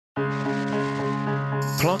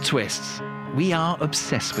Plot twists. We are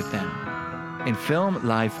obsessed with them. In film,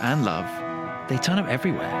 life, and love, they turn up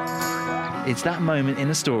everywhere. It's that moment in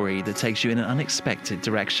a story that takes you in an unexpected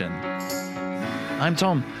direction. I'm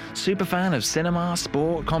Tom, super fan of cinema,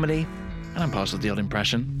 sport, comedy, and I'm partial to the odd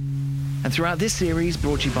impression. And throughout this series,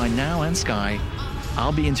 brought to you by Now and Sky,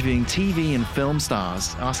 I'll be interviewing TV and film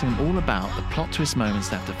stars, asking them all about the plot twist moments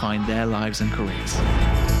that define their lives and careers.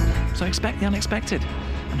 So expect the unexpected,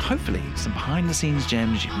 and hopefully some behind-the-scenes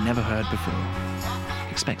gems you've never heard before.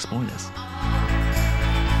 Expect spoilers.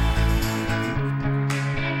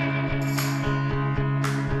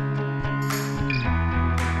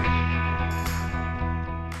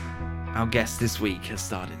 Our guest this week has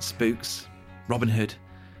starred in Spooks, Robin Hood,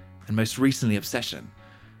 and most recently Obsession.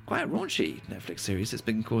 Quite a raunchy Netflix series that's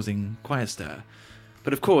been causing quite a stir.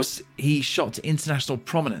 But of course, he shot to international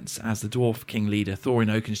prominence as the Dwarf King leader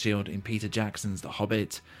Thorin Oakenshield in Peter Jackson's The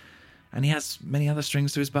Hobbit. And he has many other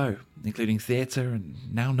strings to his bow, including theatre and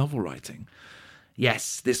now novel writing.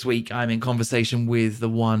 Yes, this week I'm in conversation with the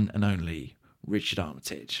one and only Richard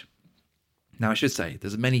Armitage. Now, I should say,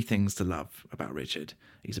 there's many things to love about Richard.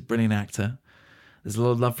 He's a brilliant actor. There's a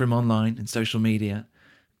lot of love for him online and social media,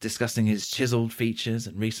 discussing his chiseled features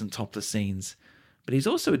and recent topless scenes. But he's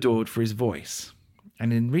also adored for his voice.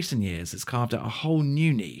 And in recent years, has carved out a whole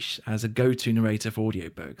new niche as a go-to narrator for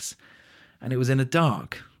audiobooks. And it was in a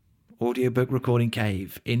dark audiobook recording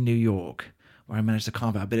cave in New York where I managed to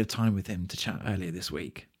carve out a bit of time with him to chat earlier this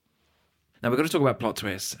week. Now, we've got to talk about plot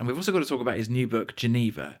twists, and we've also got to talk about his new book,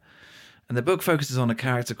 Geneva. And the book focuses on a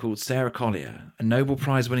character called Sarah Collier, a Nobel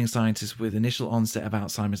Prize-winning scientist with initial onset of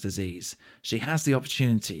Alzheimer's disease. She has the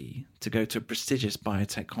opportunity to go to a prestigious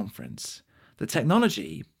biotech conference. The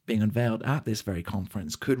technology being unveiled at this very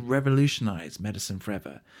conference could revolutionize medicine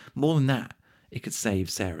forever. More than that, it could save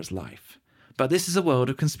Sarah's life. But this is a world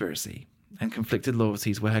of conspiracy and conflicted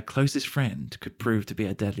loyalties where her closest friend could prove to be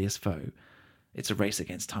her deadliest foe. It's a race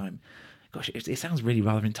against time. Gosh, it sounds really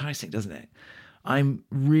rather enticing, doesn't it? I'm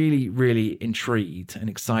really, really intrigued and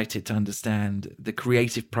excited to understand the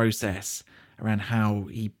creative process around how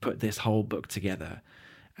he put this whole book together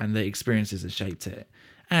and the experiences that shaped it.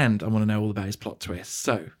 And I want to know all about his plot twist.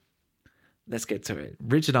 So let's get to it.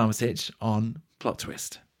 Richard Armitage on Plot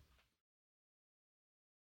Twist.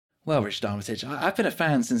 Well, Richard Armitage, I've been a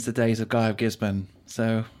fan since the days of Guy of Gisborne.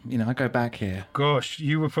 So, I go back here. Gosh,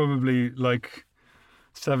 you were probably like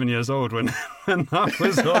 7 years old when that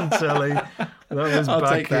was on telly. That was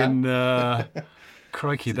back in,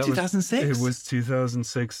 crikey. That 2006? It was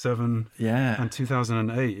 2006, 7, yeah, and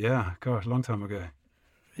 2008. Yeah, gosh, a long time ago.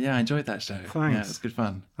 Yeah, I enjoyed that show. Thanks. Yeah, it was good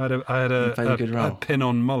fun. I had a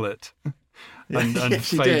pin-on mullet and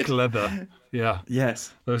yes, fake leather. Yeah.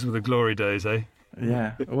 Yes. Those were the glory days, eh?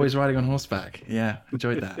 Yeah, always riding on horseback. Yeah,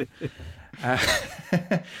 enjoyed that.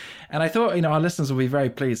 And I thought, our listeners will be very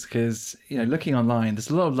pleased because, looking online, there's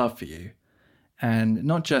a lot of love for you. And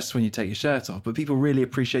not just when you take your shirt off, but people really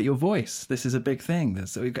appreciate your voice. This is a big thing.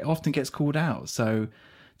 It often gets called out. So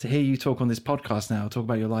to hear you talk on this podcast now, talk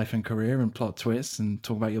about your life and career and plot twists and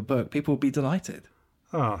talk about your book, people will be delighted.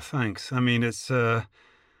 Oh, thanks. I mean, it's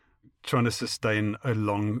trying to sustain a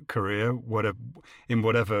long career, in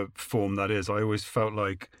whatever form that is. I always felt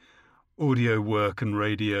like audio work and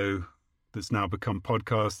radio that's now become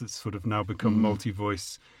podcast, that's sort of now become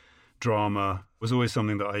multi-voice drama, was always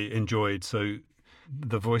something that I enjoyed. So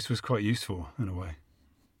the voice was quite useful in a way.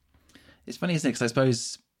 It's funny, isn't it? Because I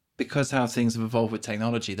suppose because how things have evolved with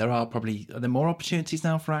technology, are there more opportunities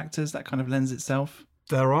now for actors? That kind of lends itself?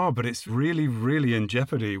 There are, but it's really, really in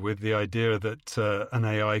jeopardy with the idea that an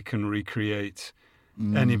AI can recreate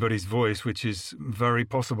anybody's voice, which is very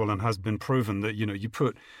possible and has been proven that, you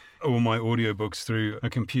put all my audiobooks through a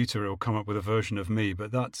computer, it'll come up with a version of me.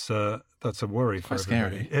 But that's a worry for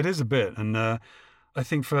everybody. Scary. It is a bit. And I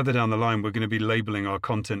think further down the line, we're going to be labeling our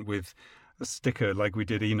content with a sticker like we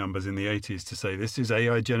did E-numbers in the 80s to say this is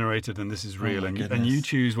AI generated and this is real. And you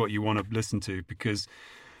choose what you want to listen to because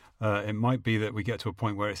it might be that we get to a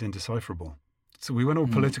point where it's indecipherable. So we went all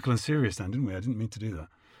political and serious then, didn't we? I didn't mean to do that.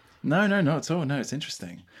 No, not at all. No, it's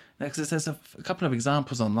interesting. Because there's a couple of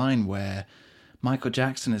examples online where Michael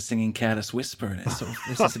Jackson is singing "Careless Whisper," and it's sort of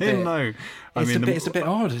it's a bit. No, it's a bit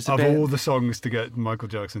odd. All the songs to get Michael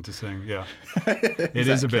Jackson to sing, yeah, it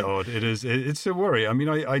is a bit odd. It is. It's a worry. I mean,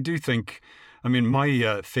 I do think. I mean,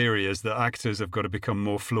 my theory is that actors have got to become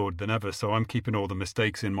more flawed than ever. So I'm keeping all the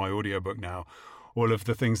mistakes in my audiobook now. All of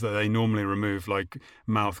the things that they normally remove, like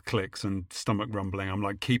mouth clicks and stomach rumbling, I'm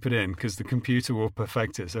like, keep it in because the computer will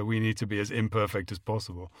perfect it. So we need to be as imperfect as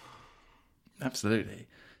possible. Absolutely.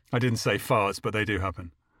 I didn't say farts, but they do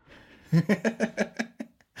happen.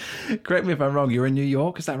 Correct me if I'm wrong. You're in New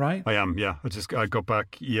York, is that right? I am, yeah. I got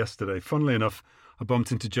back yesterday. Funnily enough, I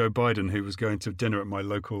bumped into Joe Biden, who was going to dinner at my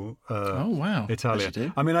local Oh, wow. Italian. As you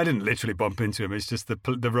do. I mean, I didn't literally bump into him. It's just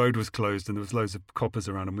the road was closed and there was loads of coppers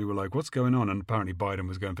around, and we were like, "What's going on?" And apparently Biden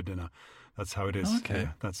was going for dinner. That's how it is. Okay.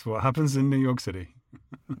 Yeah, that's what happens in New York City.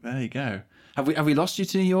 There you go. Have we lost you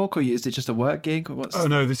to New York, or is it just a work gig? Or what's... Oh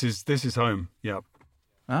no, this is home. Yeah.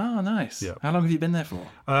 Oh, nice. Yeah. How long have you been there for?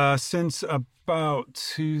 Since about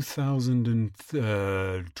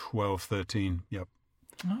 2012, 13. Yep.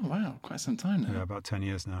 Oh, wow. Quite some time now. Yeah, about 10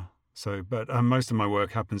 years now. So, but most of my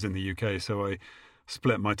work happens in the UK, so I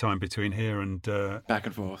split my time between here and Back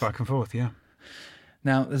and forth. Back and forth, yeah.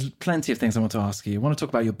 Now, there's plenty of things I want to ask you. I want to talk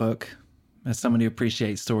about your book. As someone who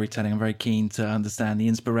appreciates storytelling, I'm very keen to understand the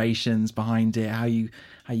inspirations behind it, how you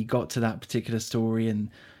got to that particular story, and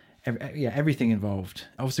everything involved.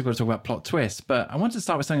 Obviously, we've got to talk about plot twists, but I want to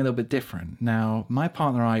start with something a little bit different. Now, my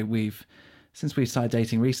partner and I, since we've started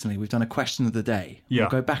dating recently, we've done a question of the day. Yeah. We'll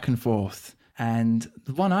go back and forth. And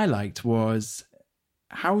the one I liked was,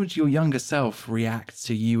 how would your younger self react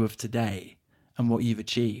to you of today and what you've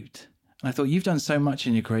achieved? And I thought, you've done so much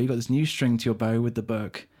in your career. You've got this new string to your bow with the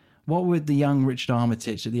book. What would the young Richard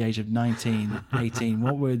Armitage at the age of 19, 18,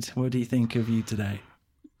 what would he think of you today?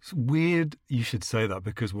 It's weird you should say that,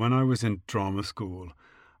 because when I was in drama school,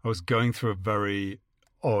 I was going through a very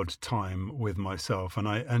odd time with myself, and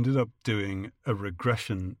I ended up doing a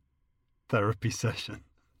regression therapy session.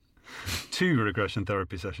 2 regression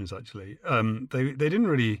therapy sessions, actually. They didn't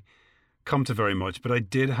really come to very much, but I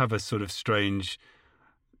did have a sort of strange,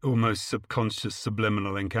 almost subconscious,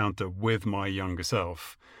 subliminal encounter with my younger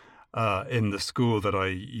self in the school that I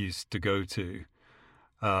used to go to.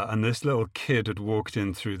 And this little kid had walked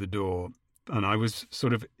in through the door, and I was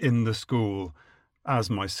sort of in the school as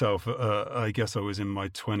myself. I guess I was in my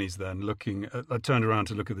 20s then, I turned around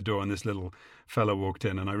to look at the door, and this little fella walked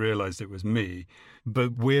in, and I realized it was me.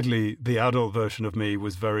 But weirdly, the adult version of me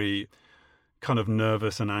was very kind of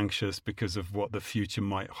nervous and anxious because of what the future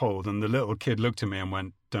might hold. And the little kid looked at me and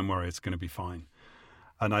went, "Don't worry, it's going to be fine."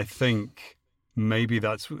 And I think maybe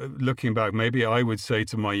that's, looking back, maybe I would say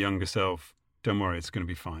to my younger self, "Don't worry, it's going to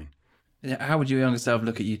be fine." How would your younger self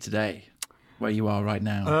look at you today, where you are right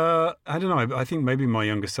now? I don't know. I think maybe my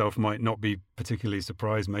younger self might not be particularly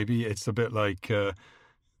surprised. Maybe it's a bit like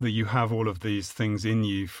that you have all of these things in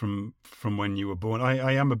you from when you were born.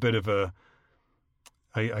 I am a bit of a...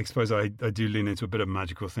 I suppose I do lean into a bit of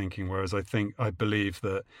magical thinking, whereas I don't believe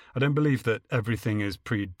that everything is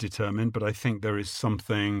predetermined, but I think there is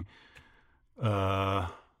something in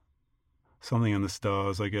the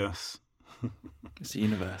stars, I guess. It's the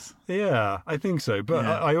universe. Yeah, I think so. But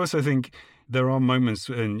Yeah. I also think there are moments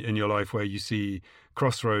in your life where you see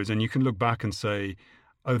crossroads and you can look back and say,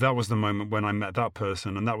 "Oh, that was the moment when I met that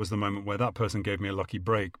person, and that was the moment where that person gave me a lucky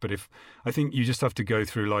break." But I think you just have to go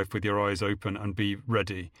through life with your eyes open and be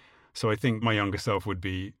ready. So I think my younger self would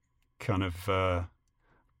be kind of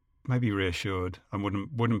maybe reassured and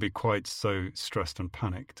wouldn't be quite so stressed and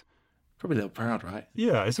panicked. Probably a little proud, right?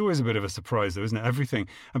 Yeah, it's always a bit of a surprise, though, isn't it? Everything,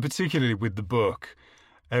 and particularly with the book,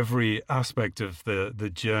 every aspect of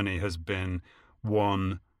the journey has been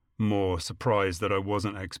one more surprise that I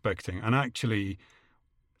wasn't expecting. And actually,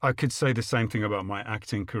 I could say the same thing about my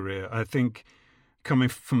acting career. I think coming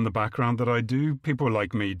from the background that I do, people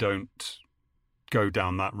like me don't go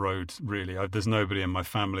down that road, really. There's nobody in my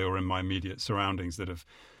family or in my immediate surroundings that have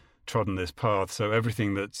trodden this path. So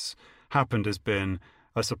everything that's happened has been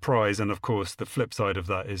a surprise. And of course, the flip side of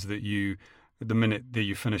that is that the minute that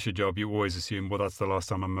you finish a job, you always assume, well, that's the last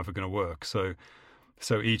time I'm ever going to work. So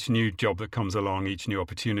each new job that comes along, each new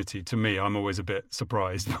opportunity, to me, I'm always a bit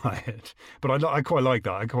surprised by it. But I quite like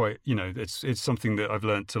that. It's something that I've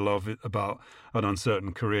learned to love about an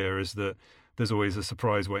uncertain career, is that there's always a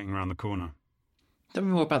surprise waiting around the corner. Tell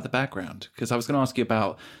me more about the background, because I was going to ask you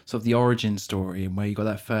about sort of the origin story and where you got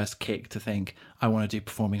that first kick to think, I want to do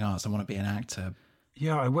performing arts, I want to be an actor.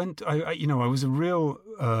 Yeah, I was a real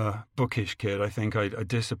bookish kid. I think I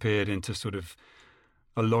disappeared into sort of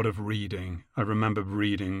a lot of reading. I remember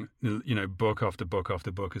reading, book after book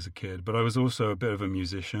after book as a kid, but I was also a bit of a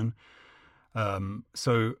musician. And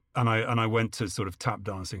I went to sort of tap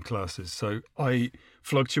dancing classes. So I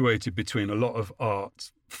fluctuated between a lot of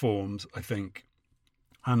art forms, I think.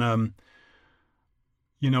 And,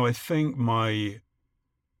 I think my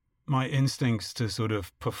instincts to sort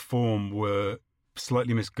of perform were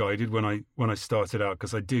slightly misguided when I started out,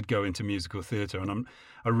 because I did go into musical theatre, and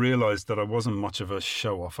I realised that I wasn't much of a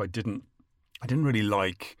show off. I didn't really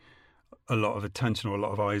like a lot of attention or a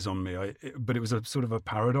lot of eyes on me. But it was a sort of a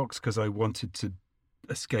paradox, because I wanted to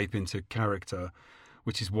escape into character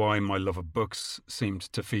which is why my love of books seemed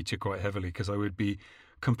to feature quite heavily, because I would be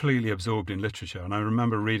completely absorbed in literature. And I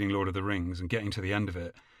remember reading Lord of the Rings and getting to the end of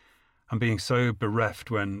it and being so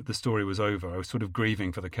bereft when the story was over. I was sort of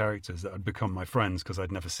grieving for the characters that had become my friends because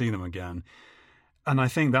I'd never see them again. And I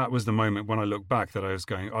think that was the moment when I look back that I was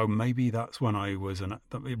going, oh, maybe that's when I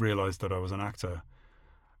realised that I was an actor,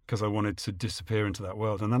 because I wanted to disappear into that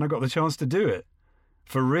world. And then I got the chance to do it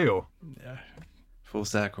for real. Yeah, full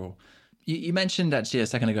circle. You mentioned actually a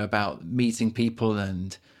second ago about meeting people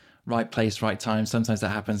and right place, right time. Sometimes that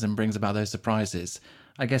happens and brings about those surprises.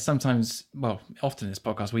 I guess sometimes, well, often in this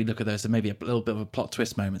podcast, we look at those as maybe a little bit of a plot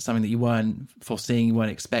twist moment, something that you weren't foreseeing, you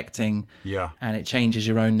weren't expecting. Yeah. And it changes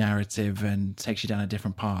your own narrative and takes you down a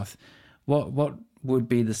different path. What would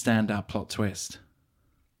be the standout plot twist?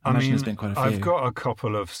 I imagine there's been quite a few. I've got a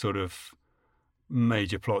couple of sort of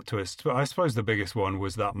major plot twists, but I suppose the biggest one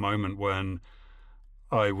was that moment when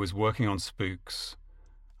I was working on Spooks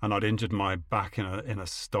and I'd injured my back in a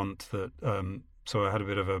stunt that, so I had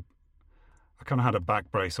I kind of had a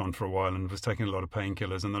back brace on for a while and was taking a lot of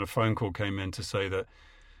painkillers. And then a phone call came in to say that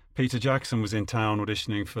Peter Jackson was in town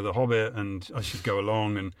auditioning for The Hobbit and I should go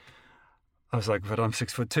along. And I was like, but I'm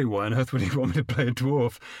 6'2". Why on earth would he want me to play a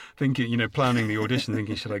dwarf? Thinking, planning the audition,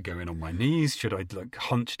 thinking, should I go in on my knees? Should I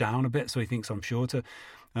hunch down a bit so he thinks I'm shorter?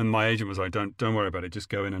 And my agent was like, don't worry about it. Just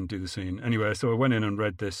go in and do the scene. Anyway, so I went in and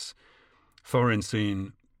read this Thorin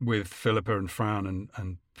scene with Philippa and Fran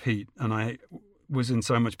and Pete. And I was in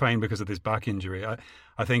so much pain because of this back injury.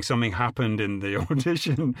 I think something happened in the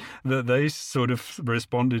audition that they sort of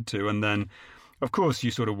responded to. And then, of course,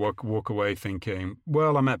 you sort of walk away thinking,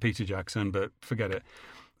 well, I met Peter Jackson, but forget it.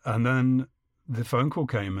 And then the phone call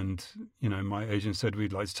came and, my agent said,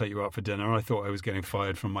 we'd like to take you out for dinner. I thought I was getting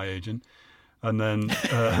fired from my agent. And then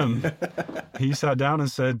he sat down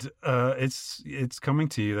and said, it's coming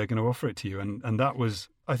to you. They're going to offer it to you. And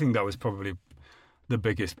I think that was probably the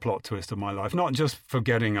biggest plot twist of my life. Not just for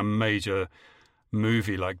getting a major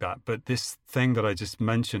movie like that, but this thing that I just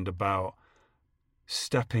mentioned about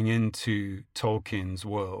stepping into Tolkien's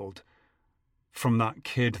world from that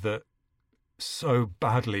kid that so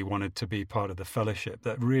badly wanted to be part of the Fellowship,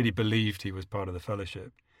 that really believed he was part of the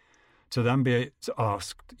Fellowship, to then be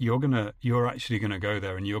asked, you're actually going to go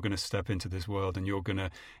there and you're going to step into this world and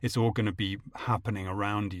it's all going to be happening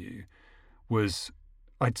around you,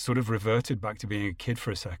 I'd sort of reverted back to being a kid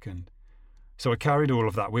for a second. So I carried all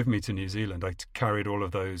of that with me to New Zealand. I carried all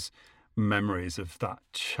of those memories of that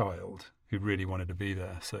child who really wanted to be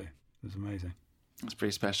there. So it was amazing. That's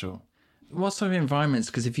pretty special. What sort of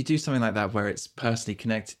environments? Because if you do something like that where it's personally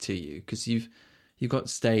connected to you, because you've got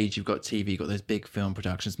stage, you've got TV, you've got those big film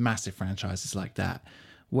productions, massive franchises like that.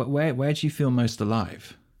 Where do you feel most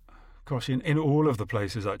alive? Gosh, in all of the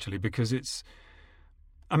places, actually, because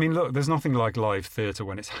look, there's nothing like live theatre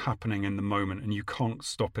when it's happening in the moment and you can't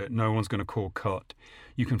stop it. No one's going to call cut.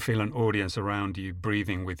 You can feel an audience around you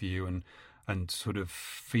breathing with you and sort of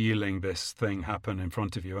feeling this thing happen in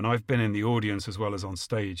front of you. And I've been in the audience as well as on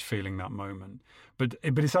stage feeling that moment. But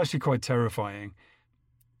it's actually quite terrifying.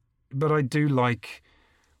 But I do like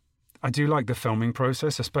the filming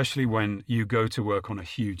process, especially when you go to work on a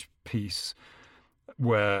huge piece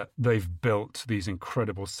where they've built these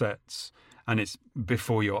incredible sets and it's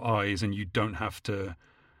before your eyes and you don't have to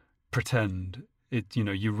pretend it,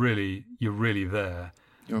 you're really there.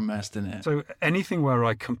 You're immersed in it. So anything where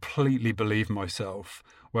I completely believe myself,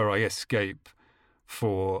 where I escape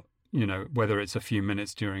for, whether it's a few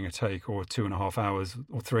minutes during a take or 2.5 hours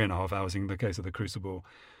or 3.5 hours in the case of The Crucible,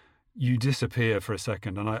 you disappear for a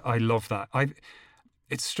second. And I love that.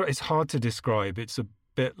 It's hard to describe. It's a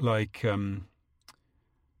bit like,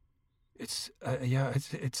 it's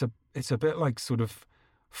a bit like sort of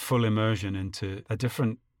full immersion into a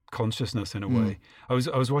different consciousness in a way. I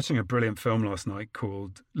was watching a brilliant film last night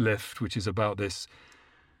called Lift, which is about this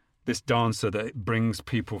dancer that brings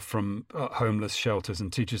people from homeless shelters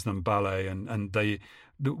and teaches them ballet, and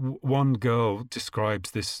one girl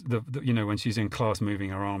describes this, when she's in class moving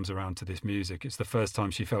her arms around to this music, it's the first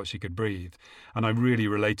time she felt she could breathe, and I really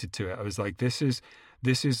related to it. I was like,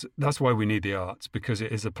 that's why we need the arts, because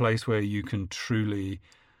it is a place where you can truly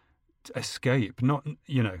escape. Not,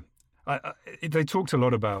 they talked a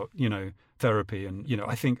lot about, therapy, and,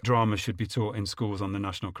 I think drama should be taught in schools on the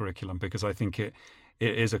national curriculum, because I think it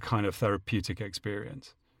is a kind of therapeutic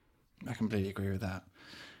experience. I completely agree with that.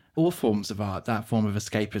 All forms of art, that form of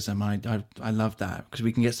escapism, I love that, because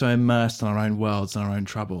we can get so immersed in our own worlds and our own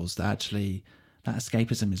troubles that actually that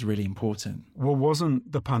escapism is really important. Well,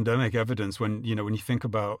 wasn't the pandemic evidence when you think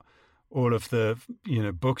about all of the,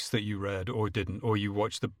 books that you read or didn't, or you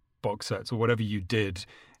watched the box sets or whatever you did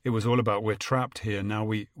it was all about, we're trapped here.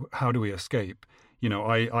 Now how do we escape? You know,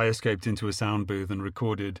 I escaped into a sound booth and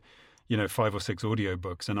recorded, 5 or 6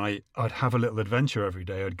 audiobooks, and I'd have a little adventure every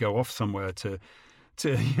day. I'd go off somewhere to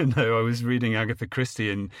I was reading Agatha Christie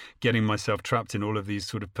and getting myself trapped in all of these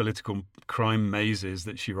sort of political crime mazes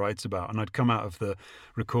that she writes about. And I'd come out of the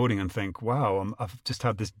recording and think, wow, I've just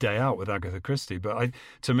had this day out with Agatha Christie. But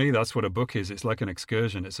to me, that's what a book is. It's like an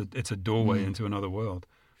excursion. It's a doorway into another world.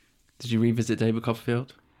 Did you revisit David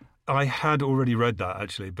Copperfield? I had already read that,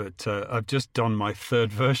 actually, but I've just done my 3rd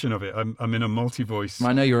version of it. I'm in a multi-voice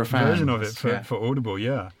I know you're a fan. version of it for Audible,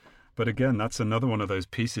 yeah. But again, that's another one of those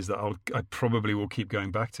pieces that I probably will keep going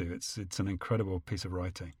back to. It's an incredible piece of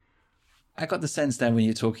writing. I got the sense then when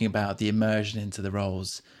you're talking about the immersion into the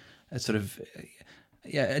roles, a sort of,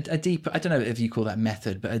 a deeper, I don't know if you call that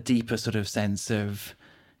method, but a deeper sort of sense of,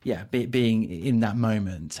 being in that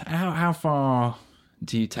moment. How far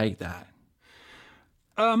do you take that?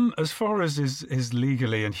 As far as is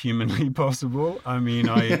legally and humanly possible. I mean,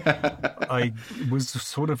 I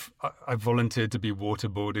was I volunteered to be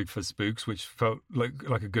waterboarded for Spooks, which felt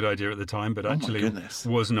like a good idea at the time, but actually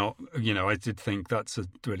was not. I did think that's a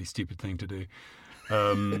really stupid thing to do.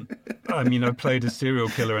 I mean, I played a serial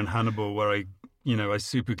killer in Hannibal where I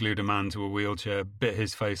superglued a man to a wheelchair, bit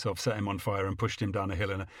his face off, set him on fire, and pushed him down a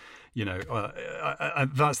hill. And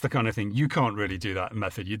that's the kind of thing you can't really do that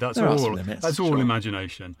method. That's all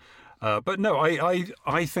imagination. But no,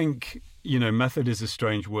 I think method is a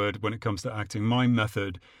strange word when it comes to acting. My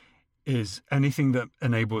method is anything that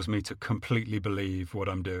enables me to completely believe what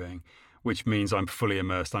I'm doing, which means I'm fully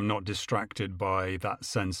immersed. I'm not distracted by that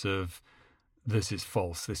sense of this is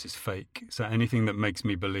false, this is fake. So anything that makes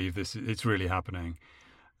me believe it's really happening,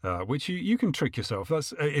 which you can trick yourself.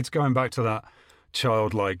 It's going back to that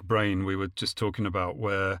childlike brain we were just talking about,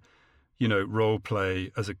 where role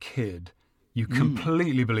play as a kid, you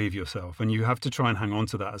completely believe yourself, and you have to try and hang on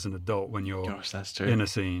to that as an adult when you're that's true. in a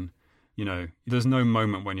scene. There's no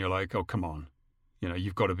moment when you're like, oh, come on,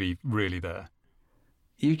 you've got to be really there.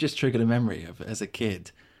 You just triggered a memory of, as a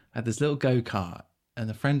kid, I had this little go-kart,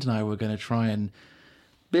 and a friend and I were going to try and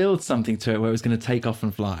build something to it where it was going to take off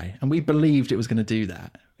and fly, and we believed it was going to do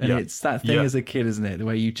that. And it's that thing as a kid, isn't it? The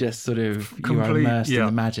way you just sort of, you are immersed in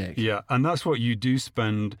the magic. Yeah, and that's what you do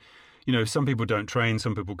spend. Some people don't train,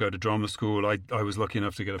 some people go to drama school. I was lucky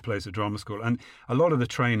enough to get a place at drama school. And a lot of the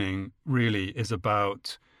training really is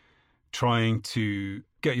about trying to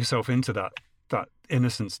get yourself into that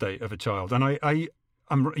innocent state of a child. And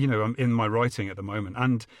I'm in my writing at the moment.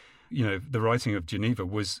 And, the writing of Geneva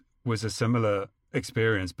was a similar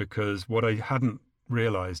experience, because what I hadn't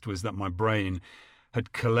realized was that my brain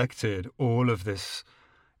had collected all of this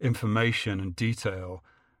information and detail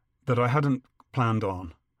that I hadn't planned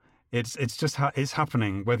on. It's just it's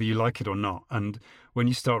happening whether you like it or not. And when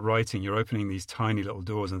you start writing, you're opening these tiny little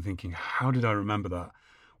doors and thinking, how did I remember that?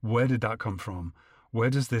 Where did that come from? Where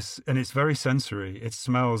does this? And it's very sensory. It's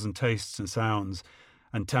smells and tastes and sounds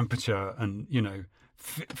and temperature and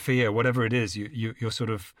fear, whatever it is. You're sort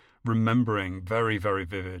of remembering very, very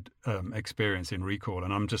vivid experience in recall.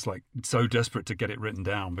 And I'm just like so desperate to get it written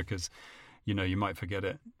down, because you might forget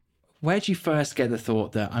it. Where did you first get the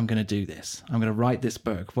thought that I'm going to do this? I'm going to write this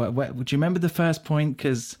book. Do you remember the first point?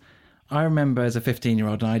 Because I remember as a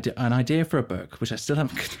 15-year-old an idea for a book, which I still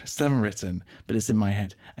haven't written, but it's in my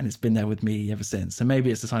head and it's been there with me ever since. So maybe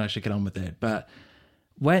it's the time I should get on with it. But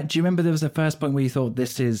do you remember there was a first point where you thought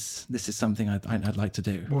this is something I'd like to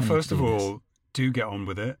do? Well, first of all, do get on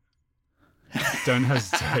with it. Don't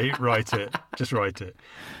hesitate. Write it. Just write it.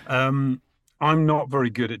 I'm not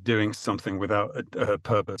very good at doing something without a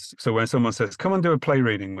purpose. So when someone says, come and do a play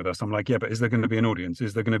reading with us, I'm like, yeah, but is there going to be an audience?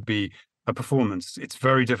 Is there going to be a performance? It's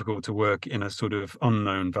very difficult to work in a sort of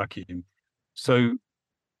unknown vacuum. So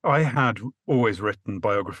I had always written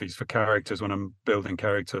biographies for characters when I'm building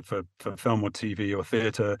character for film or TV or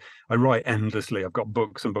theatre. I write endlessly. I've got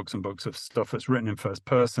books and books and books of stuff that's written in first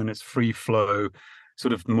person. It's free flow,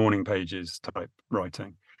 sort of morning pages type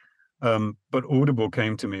writing. But Audible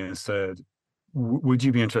came to me and said, would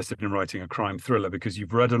you be interested in writing a crime thriller? Because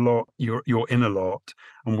you've read a lot, you're in a lot,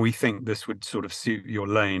 and we think this would sort of suit your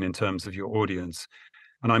lane in terms of your audience.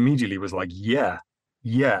 And I immediately was like, yeah,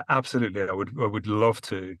 absolutely, I would love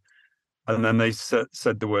to. And then they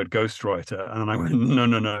said the word ghostwriter, and I went, no,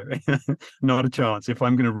 not a chance. If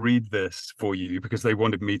I'm going to read this for you, because they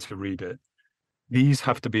wanted me to read it, these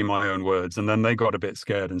have to be my own words. And then they got a bit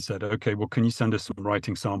scared and said, okay, well, can you send us some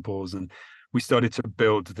writing samples? And we started to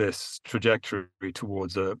build this trajectory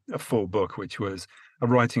towards a full book, which was a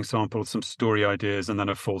writing sample, some story ideas, and then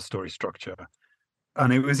a full story structure.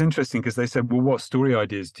 And it was interesting because they said, well, what story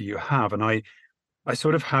ideas do you have? And I I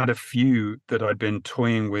sort of had a few that I'd been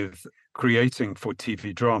toying with creating for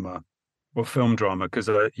TV drama or film drama because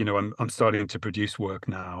I'm starting to produce work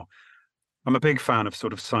now. I'm a big fan of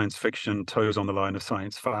sort of science fiction, toes on the line of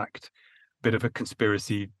science fact, bit of a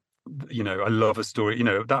conspiracy. I love a story,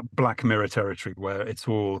 that Black Mirror territory where it's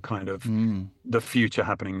all kind of Mm. the future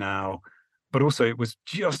happening now. But also, it was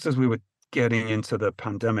just as we were getting into the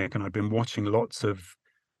pandemic, and I'd been watching lots of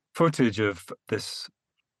footage of this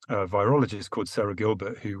virologist called Sarah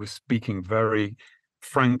Gilbert, who was speaking very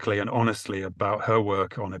frankly and honestly about her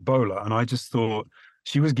work on Ebola. And I just thought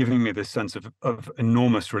she was giving me this sense of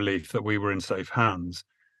enormous relief that we were in safe hands.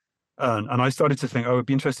 And I started to think, oh, it'd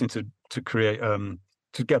be interesting to create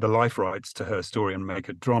to get the life rights to her story and make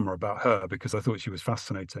a drama about her because I thought she was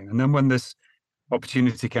fascinating. And then when this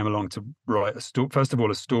opportunity came along to write a story, first of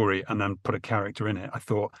all, a story, and then put a character in it, I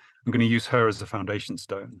thought I'm going to use her as a foundation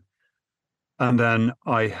stone. And then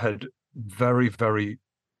I had very, very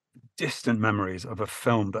distant memories of a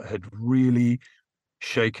film that had really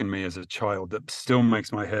shaken me as a child that still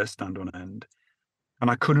makes my hair stand on end.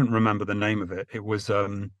 And I couldn't remember the name of it. It was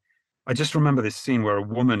I just remember this scene where a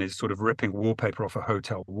woman is sort of ripping wallpaper off a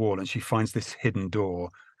hotel wall and she finds this hidden door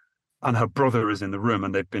and her brother is in the room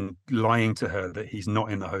and they've been lying to her that he's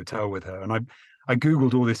not in the hotel with her. And I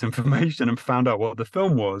Googled all this information and found out what the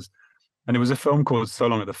film was. And it was a film called So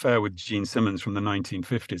Long at the Fair with Gene Simmons from the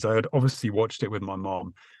 1950s. I had obviously watched it with my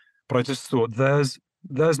mom, but I just thought there's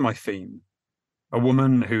my theme. A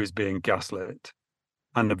woman who is being gaslit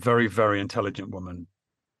and a very, very intelligent woman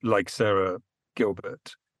like Sarah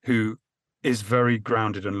Gilbert, who is very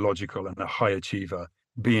grounded and logical and a high achiever,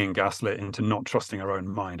 being gaslit into not trusting her own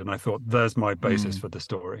mind. And I thought, there's my basis for the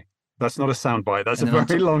story. That's not a soundbite. That's a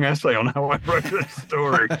very long essay on how I wrote this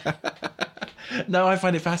story. No, I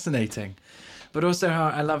find it fascinating. But also how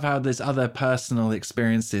I love how there's other personal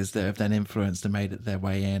experiences that have then influenced and made it their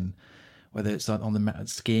way in, whether it's on the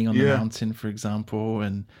skiing on the mountain, for example,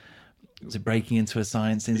 and breaking into a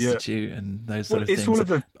science institute and those sort of things. All of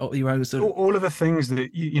the things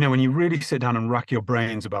that when you really sit down and rack your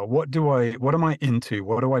brains about what am I into,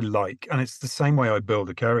 what do I like, and it's the same way I build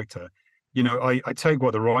a character. I take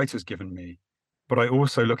what the writer's given me, but I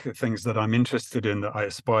also look at things that I'm interested in, that I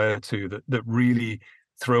aspire to, that really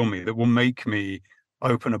thrill me, that will make me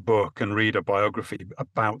open a book and read a biography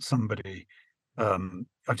about somebody.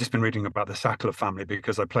 I've just been reading about the Sackler family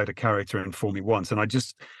because I played a character in Fool Me Once, and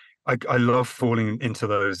I love falling into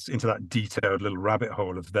that detailed little rabbit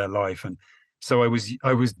hole of their life. And so I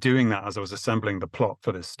was doing that as I was assembling the plot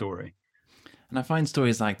for this story. And I find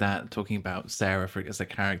stories like that, talking about Sarah as a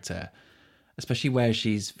character, especially where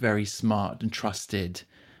she's very smart and trusted,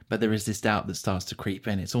 but there is this doubt that starts to creep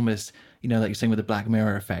in. It's almost, like you're saying with the Black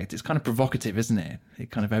Mirror effect, it's kind of provocative, isn't it?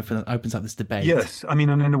 It kind of opens up this debate. Yes. I mean,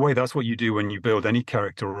 and in a way, that's what you do when you build any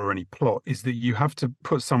character or any plot, is that you have to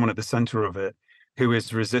put someone at the center of it who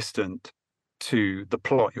is resistant to the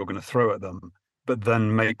plot you're going to throw at them, but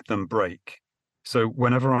then make them break. So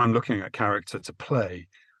whenever I'm looking at character to play,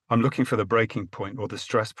 I'm looking for the breaking point or the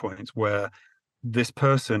stress points where this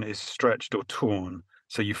person is stretched or torn.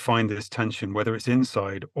 So you find this tension, whether it's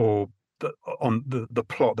inside or on the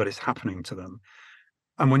plot that is happening to them.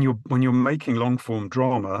 And when you're making long form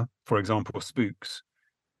drama, for example, Spooks,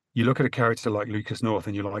 you look at a character like Lucas North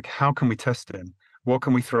and you're like, how can we test him? What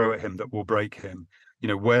can we throw at him that will break him?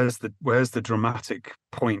 Where's the dramatic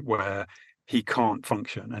point where he can't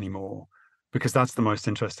function anymore? Because that's the most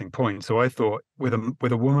interesting point. So I thought with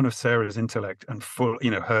a woman of Sarah's intellect and full,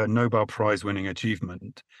 her Nobel Prize winning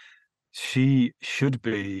achievement, she should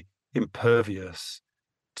be impervious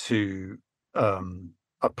to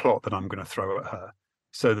a plot that I'm going to throw at her,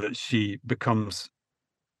 so that she becomes,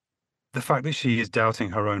 the fact that she is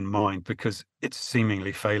doubting her own mind because it's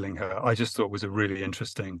seemingly failing her, I just thought was a really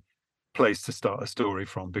interesting place to start a story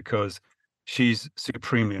from, because she's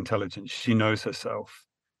supremely intelligent. She knows herself.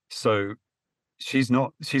 So she's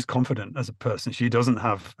confident as a person. She doesn't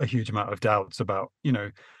have a huge amount of doubts about,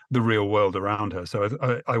 the real world around her.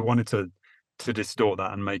 So I wanted to distort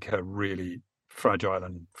that and make her really fragile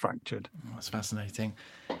and fractured. Oh, that's fascinating.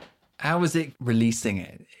 How was it releasing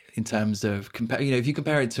it in terms of if you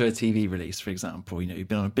compare it to a TV release, for example, you've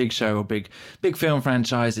been on a big show or big film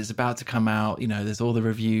franchise, it's about to come out, there's all the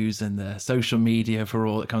reviews and the social media for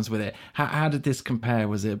all that comes with it. How did this compare?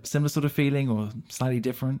 Was it a similar sort of feeling or slightly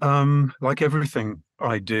different? Like everything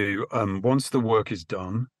I do, once the work is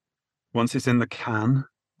done, once it's in the can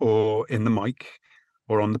or in the mic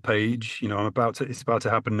or on the page, it's about to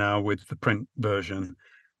happen now with the print version.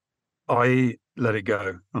 I let it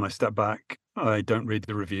go and I step back. I don't read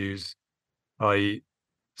the reviews. I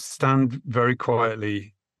stand very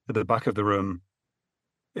quietly at the back of the room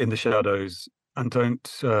in the shadows and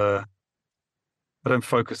I don't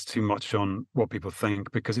focus too much on what people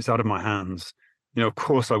think because it's out of my hands. Of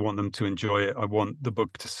course I want them to enjoy it. I want the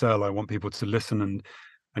book to sell. I want people to listen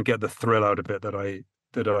and get the thrill out of it that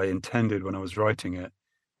I intended when I was writing it.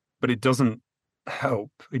 But it doesn't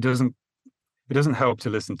help. It doesn't help to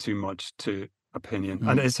listen too much to opinion.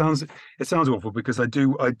 And it sounds awful because I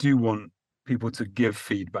do want people to give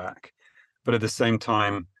feedback, but at the same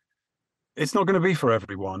time, it's not going to be for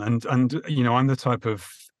everyone. And I'm the type of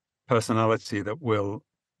personality that will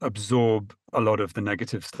absorb a lot of the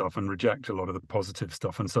negative stuff and reject a lot of the positive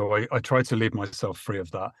stuff. And so I try to leave myself free of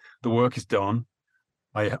that. The work is done.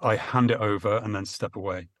 I hand it over and then step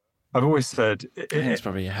away. I've always said, I think it's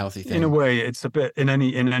probably a healthy thing. in a way, it's a bit in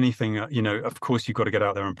anything. Of course, you've got to get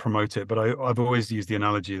out there and promote it. But I've always used the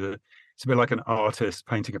analogy that it's a bit like an artist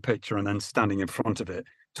painting a picture and then standing in front of it,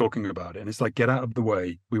 talking about it. And it's like, get out of the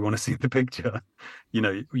way. We want to see the picture.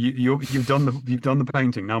 You've done the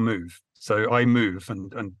painting. Now move. So I move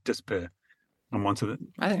and disappear. And onto the.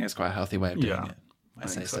 I think it's quite a healthy way of doing it. I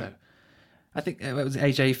say so. I think it was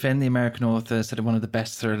A.J. Finn, the American author, said one of the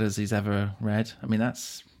best thrillers he's ever read. I mean,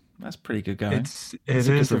 that's pretty good going. It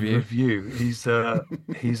is a review. He's a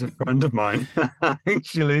friend of mine.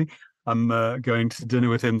 Actually, I'm going to dinner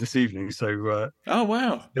with him this evening. So oh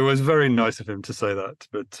wow, it was very nice of him to say that.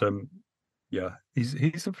 But yeah,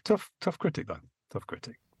 he's a tough critic though. Tough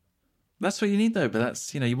critic. That's what you need though. But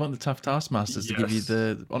that's you want the tough taskmasters to give you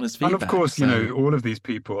the honest feedback. And of course, all of these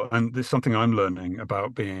people, and there's something I'm learning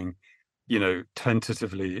about being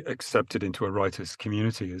tentatively accepted into a writer's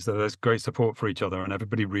community is that there's great support for each other and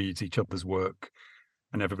everybody reads each other's work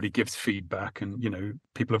and everybody gives feedback and,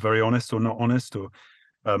 people are very honest or not honest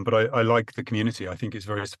but I like the community. I think it's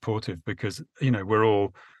very supportive because, we're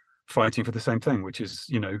all fighting for the same thing, which is,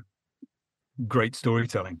 great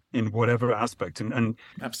storytelling in whatever aspect and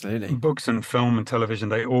absolutely books and film and television,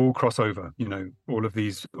 they all cross over, all of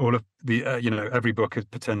the, every book is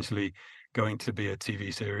potentially going to be a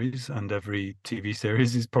TV series, and every TV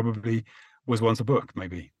series was once a book,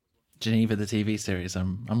 maybe. Geneva, the TV series,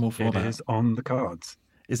 I'm all for that. It is on the cards.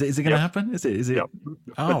 Is it going to happen? Is it? Yep.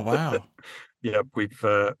 Oh wow. Yeah, we've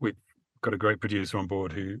got a great producer on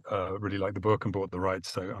board who really liked the book and bought the rights,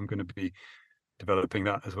 so I'm going to be developing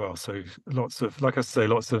that as well. So lots of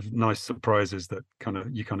nice surprises that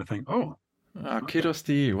you think, oh, kudos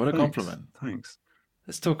to you. What a compliment. Thanks.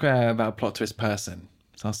 Let's talk about plot twist person.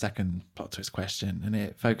 It's our second plot twist question, and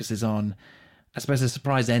it focuses on, I suppose, a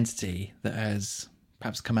surprise entity that has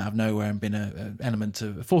perhaps come out of nowhere and been an element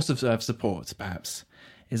of a force of support, perhaps.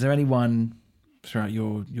 Is there anyone throughout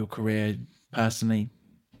your career personally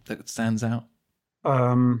that stands out?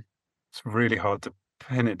 It's really hard to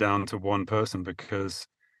pin it down to one person because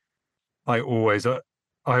I always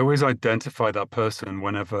identify that person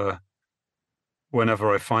whenever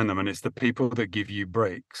I find them, and it's the people that give you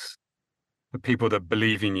breaks. The people that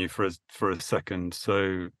believe in you for a second.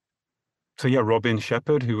 So yeah, Robin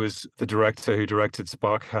Shepherd, who was the director who directed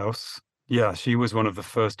Spark House. Yeah, she was one of the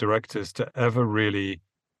first directors to ever really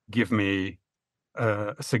give me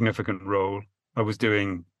a significant role. I was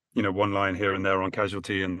doing, one line here and there on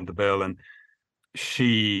Casualty and The Bill, and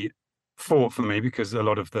she fought for me because a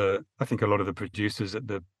lot of the producers at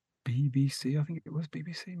the BBC, I think it was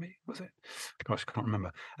BBC, was it? Gosh, I can't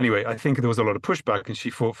remember. Anyway, I think there was a lot of pushback and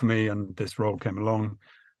she fought for me and this role came along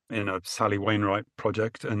in a Sally Wainwright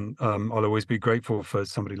project. And I'll always be grateful for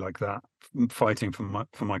somebody like that fighting for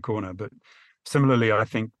my corner. But similarly, I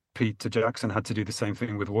think Peter Jackson had to do the same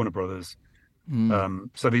thing with Warner Brothers.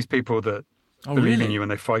 So these people that believe in you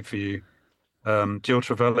and they fight for you. Jill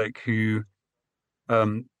Trevellick, who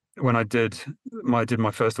when I did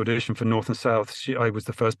my first audition for North and South, I was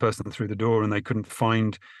the first person through the door and they couldn't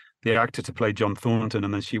find the actor to play John Thornton.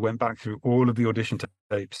 And then she went back through all of the audition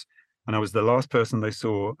tapes and I was the last person they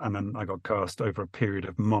saw. And then I got cast over a period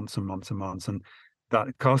of months and months and months. And that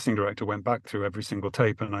casting director went back through every single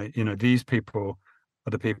tape. And these people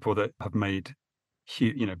are the people that have made,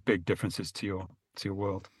 big differences to your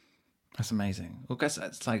world. That's amazing. Well, I guess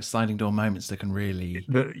it's like sliding door moments that can really,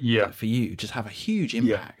 for you, just have a huge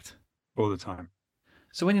impact. All the time.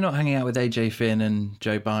 So when you're not hanging out with A.J. Finn and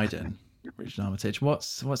Joe Biden, Richard Armitage,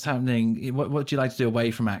 what's happening? What do you like to do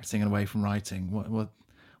away from acting and away from writing? What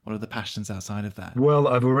are the passions outside of that? Well,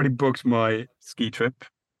 I've already booked my ski trip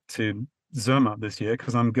to Zermatt this year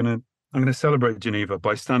because I'm gonna celebrate Geneva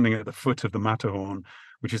by standing at the foot of the Matterhorn,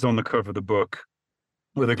 which is on the cover of the book,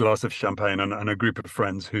 with a glass of champagne and a group of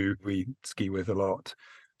friends who we ski with a lot.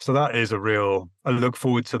 So that is I look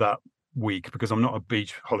forward to that week because I'm not a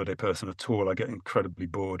beach holiday person at all. I get incredibly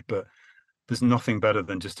bored, but there's nothing better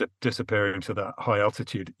than just disappearing to that high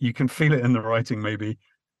altitude. You can feel it in the writing, maybe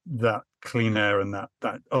that clean air and that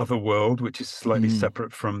other world, which is slightly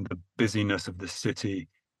separate from the busyness of the city.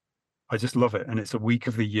 I just love it. And it's a week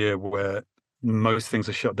of the year where most things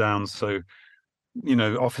are shut down. So,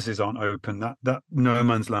 offices aren't open. That no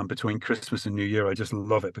man's land between Christmas and New Year, I just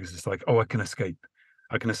love it because it's like, oh, I can escape.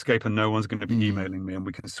 I can escape and no one's going to be emailing me and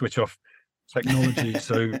we can switch off technology.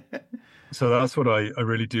 So that's what I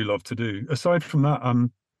really do love to do. Aside from that,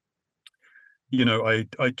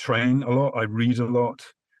 I train a lot. I read a lot.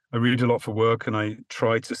 I read a lot for work, and I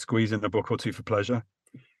try to squeeze in a book or two for pleasure.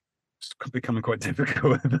 It's becoming quite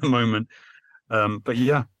difficult at the moment. But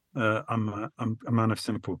yeah, I'm a man of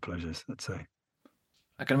simple pleasures, I'd say.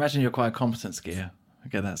 I can imagine you're quite a competent skier. I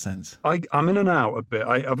get that sense. I'm in and out a bit.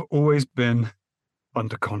 I've always been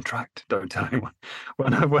under contract. Don't tell anyone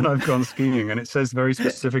when I've gone skiing, and it says very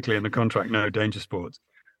specifically in the contract, no danger sports.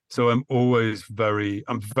 So I'm very,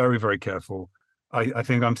 very careful. I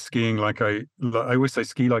think I'm skiing like I always say,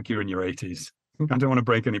 ski like you're in your 80s. I don't want to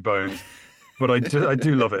break any bones, but I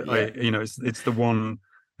do love it. Yeah. It's the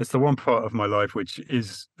one part of my life which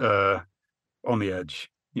is on the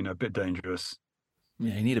edge, a bit dangerous.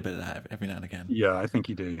 Yeah, you need a bit of that every now and again. Yeah, I think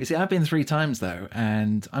you do. You see, I've been 3 times though,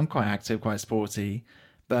 and I'm quite active, quite sporty,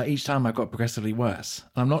 but each time I've got progressively worse.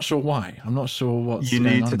 And I'm not sure why. I'm not sure what's going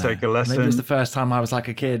on. You need to take a lesson. Maybe it was the first time I was like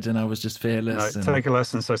a kid and I was just fearless. Take a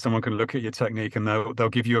lesson so someone can look at your technique and they'll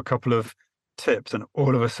give you a couple of tips, and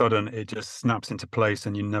all of a sudden it just snaps into place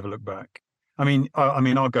and you never look back. I mean,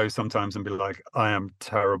 I'll go sometimes and be like, I am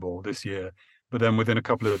terrible this year, but then within a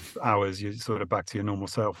couple of hours you're sort of back to your normal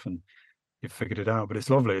self and you've figured it out. But it's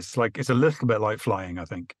lovely. It's a little bit like flying, I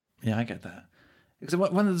think. Yeah, I get that. Because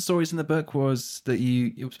one of the stories in the book was that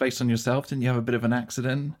it was based on yourself. Didn't you have a bit of an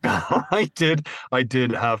accident? I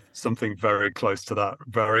did have something very close to that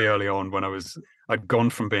very early on when I'd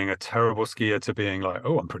gone from being a terrible skier to being like,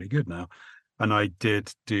 oh, I'm pretty good now. And I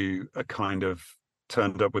did do a kind of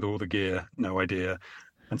turned up with all the gear, no idea,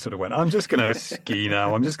 and sort of went, I'm just going to ski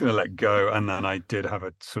now. I'm just going to let go. And then I did have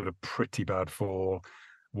a sort of pretty bad fall,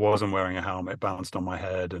 wasn't wearing a helmet, bounced on my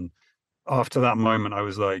head. And after that moment, I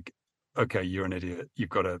was like, okay, you're an idiot. You've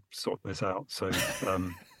got to sort this out. So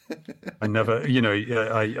I never,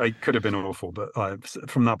 I could have been awful, but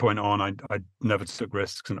from that point on, I never took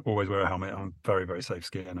risks and always wear a helmet. I'm very, very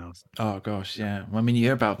safe skier now. So. Oh gosh, yeah. Well, I mean, you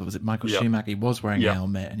hear about, was it Michael Schumacher? He was wearing a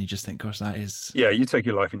helmet, and you just think, gosh, that is. Yeah, you take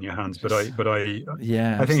your life in your hands, but I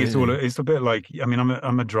yeah, I think it's a bit like, I mean,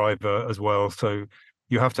 I'm a driver as well, so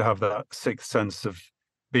you have to have that sixth sense of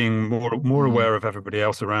being more aware of everybody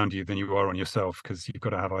else around you than you are on yourself, because you've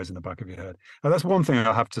got to have eyes in the back of your head. And that's one thing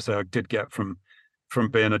I have to say I did get from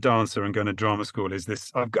being a dancer and going to drama school is this: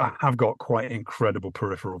 I have got quite incredible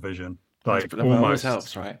peripheral vision, like almost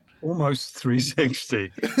helps, right? Almost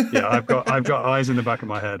 360. Yeah, I've got eyes in the back of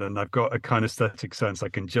my head, and I've got a kind of aesthetic sense. I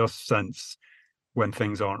can just sense when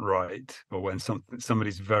things aren't right, or when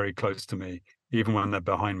somebody's very close to me. Even when they're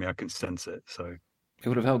behind me, I can sense it. So it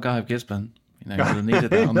would have helped Guy of Gisborne. You would have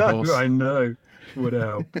needed that on the horse. I know. Would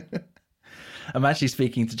help. I'm actually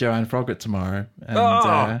speaking to Joanne Froggatt tomorrow,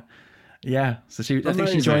 and yeah, so I think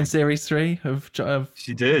she joined series 3 of.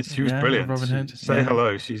 She did. She was brilliant. Robin Hood. Say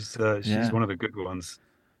hello. She's one of the good ones.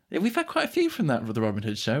 Yeah, we've had quite a few from the Robin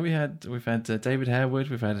Hood show. We've had David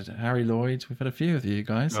Harewood, we've had Harry Lloyd, we've had a few of you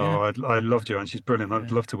guys. Oh, I love Joanne. She's brilliant.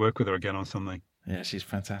 I'd love to work with her again on something. Yeah, she's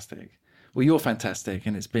fantastic. Well, you're fantastic,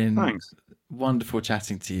 and it's been wonderful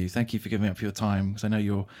chatting to you. Thank you for giving up your time, because I know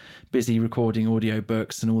you're busy recording audio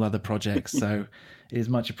books and all other projects, so it is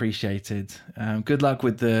much appreciated. Good luck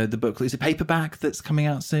with the book. Is it paperback that's coming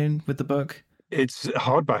out soon with the book? It's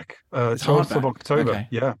hardback. 12th of October. Okay.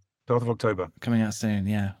 Yeah, 12th of October. Coming out soon,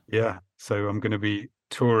 yeah. Yeah, so I'm going to be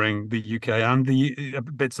touring the UK and the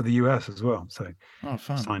bits of the US as well. So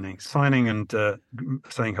fun. Signing and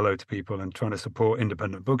saying hello to people and trying to support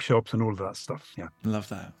independent bookshops and all of that stuff. Yeah. Love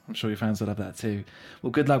that. I'm sure your fans will love that too.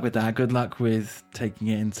 Well, good luck with that. Good luck with taking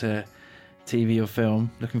it into TV or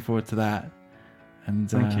film. Looking forward to that.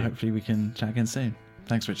 And hopefully we can chat again soon.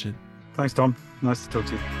 Thanks, Richard. Thanks, Tom. Nice to talk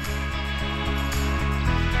to you.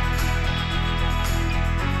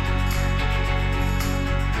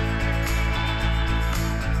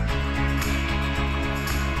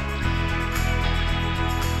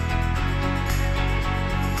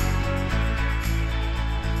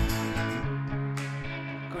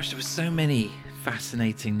 There were so many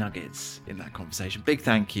fascinating nuggets in that conversation. Big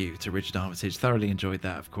thank you to Richard Armitage. Thoroughly enjoyed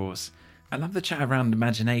that, of course. I love the chat around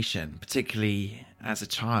imagination, particularly as a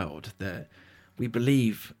child, that we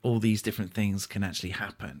believe all these different things can actually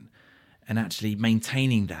happen. and actually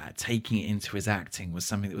maintaining that, taking it into his acting was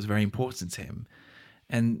something that was very important to him.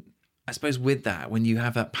 And I suppose with that, when you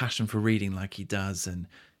have that passion for reading like he does, and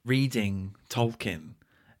reading Tolkien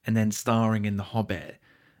and then starring in The Hobbit,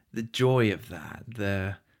 the joy of that,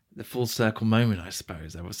 the full circle moment, I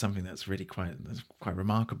suppose, that was something that's really quite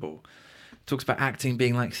remarkable. Talks about acting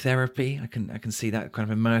being like therapy. I can see that, kind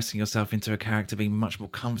of immersing yourself into a character, being much more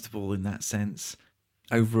comfortable in that sense.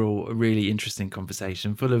 Overall, a really interesting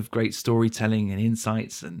conversation, full of great storytelling and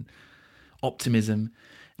insights and optimism.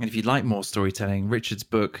 And if you'd like more storytelling, Richard's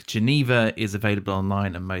book, Geneva, is available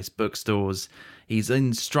online at most bookstores. He's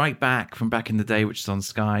in Strike Back from back in the day, which is on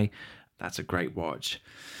Sky. That's a great watch.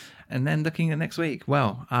 And then looking at next week,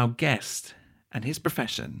 well, our guest and his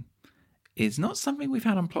profession is not something we've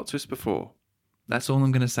had on Plot Twist before. That's all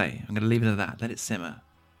I'm going to say. I'm going to leave it at that. Let it simmer.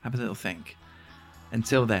 Have a little think.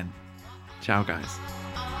 Until then, ciao, guys.